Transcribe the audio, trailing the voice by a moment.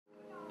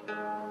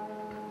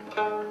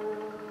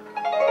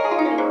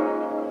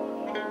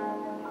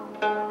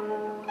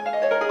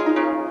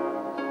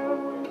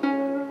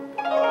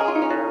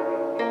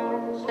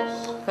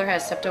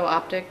has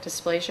Septo-Optic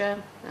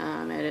Dysplasia.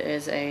 It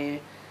is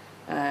an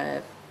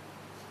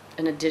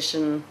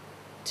addition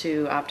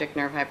to optic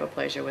nerve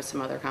hypoplasia with some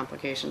other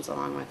complications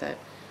along with it.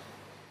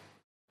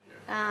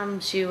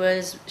 She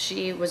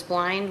was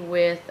blind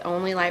with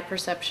only light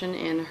perception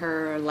in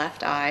her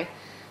left eye,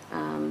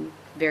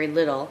 very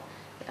little.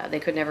 They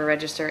could never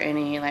register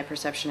any light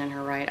perception in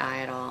her right eye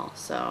at all.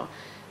 So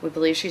we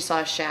believe she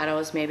saw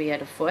shadows maybe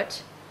at a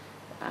foot,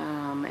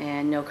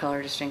 and no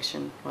color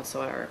distinction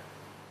whatsoever.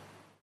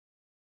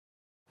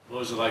 What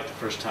was it like the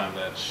first time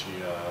that she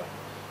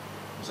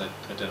was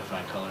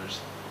identifying colors?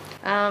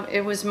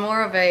 It was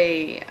more of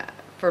a,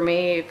 for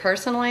me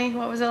personally,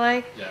 what was it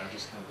like? Yeah,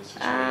 just kind of the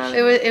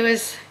situation. It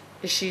was,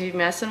 is she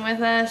messing with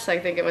us? I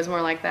think it was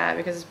more like that,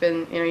 because it's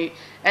been,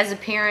 as a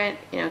parent,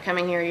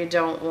 coming here, you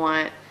don't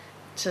want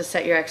to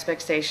set your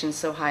expectations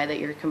so high that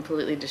you're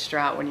completely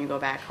distraught when you go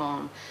back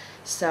home.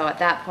 So at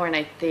that point,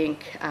 I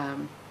think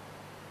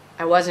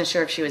I wasn't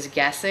sure if she was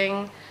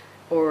guessing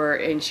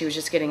and she was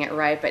just getting it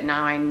right, but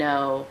now I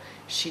know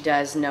she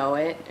does know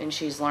it and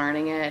she's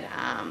learning it.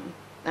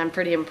 I'm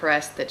pretty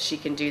impressed that she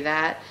can do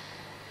that.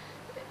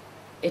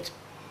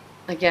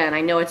 Again, I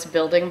know it's a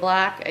building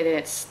block, and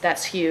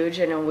that's huge.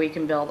 I know we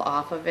can build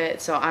off of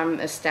it, so I'm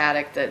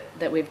ecstatic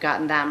that we've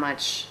gotten that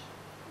much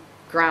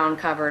ground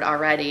covered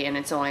already, and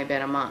it's only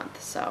been a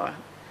month. So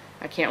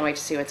I can't wait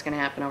to see what's going to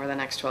happen over the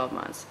next 12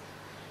 months.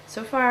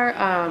 So far,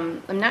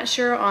 I'm not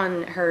sure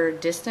on her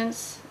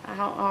distance,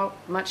 how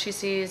much she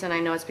sees, and I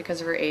know it's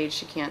because of her age.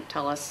 She can't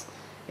tell us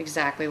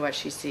exactly what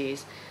she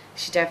sees.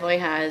 She definitely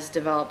has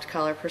developed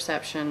color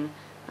perception.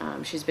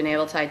 She's been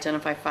able to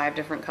identify 5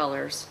 different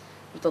colors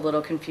with a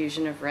little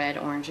confusion of red,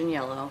 orange, and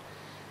yellow.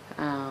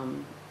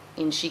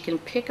 And she can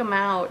pick them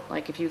out,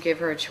 like if you give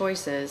her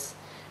choices,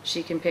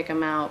 she can pick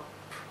them out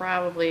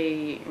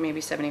probably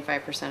maybe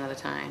 75% of the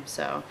time.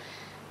 So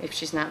if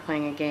she's not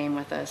playing a game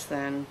with us,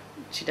 then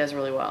she does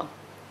really well.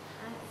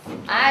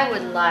 I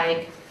would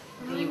like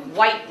the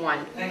white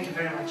one. Thank you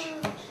very much.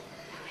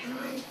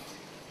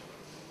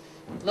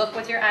 Look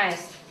with your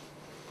eyes.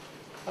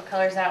 What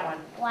color is that one?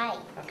 White.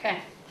 Okay.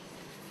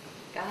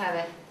 I'll have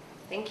it.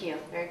 Thank you.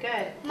 Very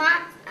good.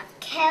 Mom,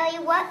 Kelly,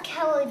 what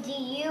color do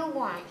you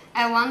want?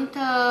 I want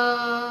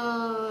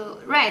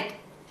red.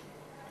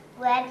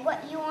 Red,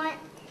 what you want?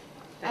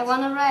 I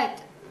want a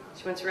red.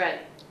 She wants red.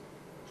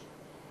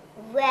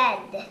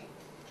 Red.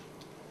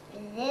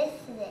 This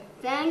is it.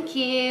 Thank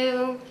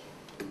you.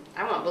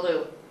 I want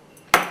blue.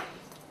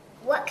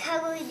 What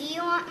color do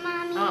you want,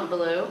 Mommy? I want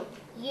blue.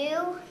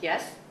 You?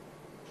 Yes.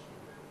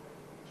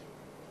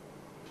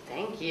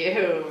 Thank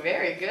you.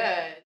 Very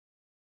good.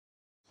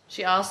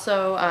 She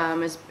also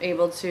is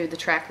able to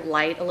track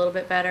light a little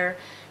bit better.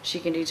 She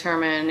can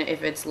determine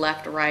if it's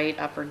left, right,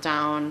 up, or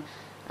down.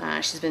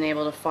 She's been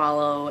able to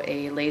follow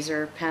a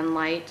laser pen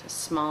light, a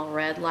small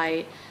red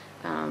light,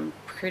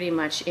 pretty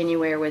much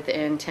anywhere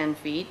within 10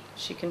 feet.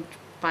 She can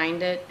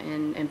find it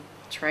and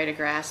try to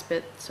grasp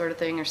it, sort of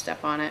thing, or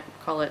step on it.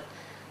 Call it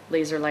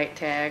laser light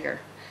tag, or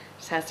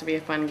just has to be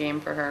a fun game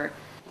for her.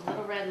 A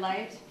little red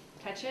light.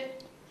 Touch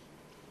it.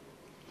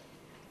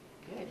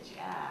 Good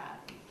job.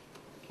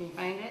 Can you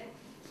find it?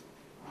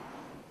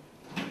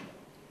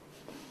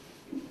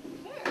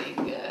 Very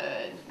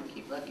good.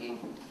 Keep looking.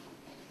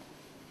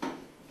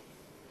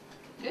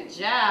 Good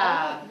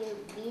job. You're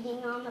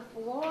beating on the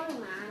floor,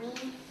 Mommy.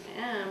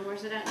 Yeah,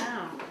 where's it at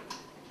now?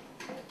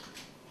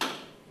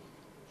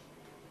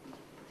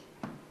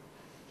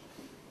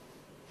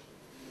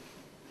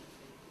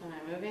 Am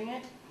I moving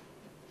it?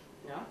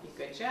 No,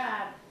 good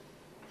job.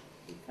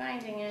 Keep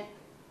finding it.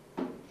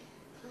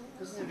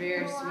 This is a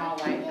very small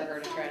light for her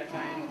to try to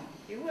find.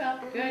 You will.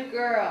 Good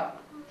girl.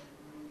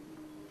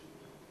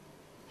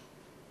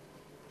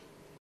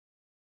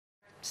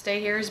 Stay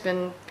here has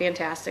been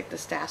fantastic. The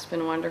staff's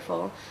been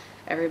wonderful.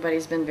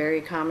 Everybody's been very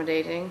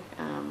accommodating.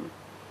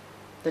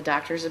 The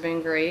doctors have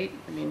been great.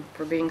 I mean,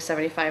 for being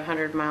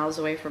 7,500 miles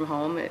away from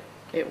home,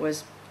 it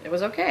was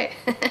okay.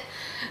 It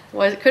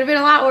could have been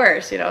a lot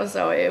worse,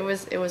 So it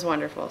was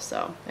wonderful.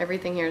 So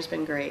everything here has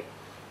been great.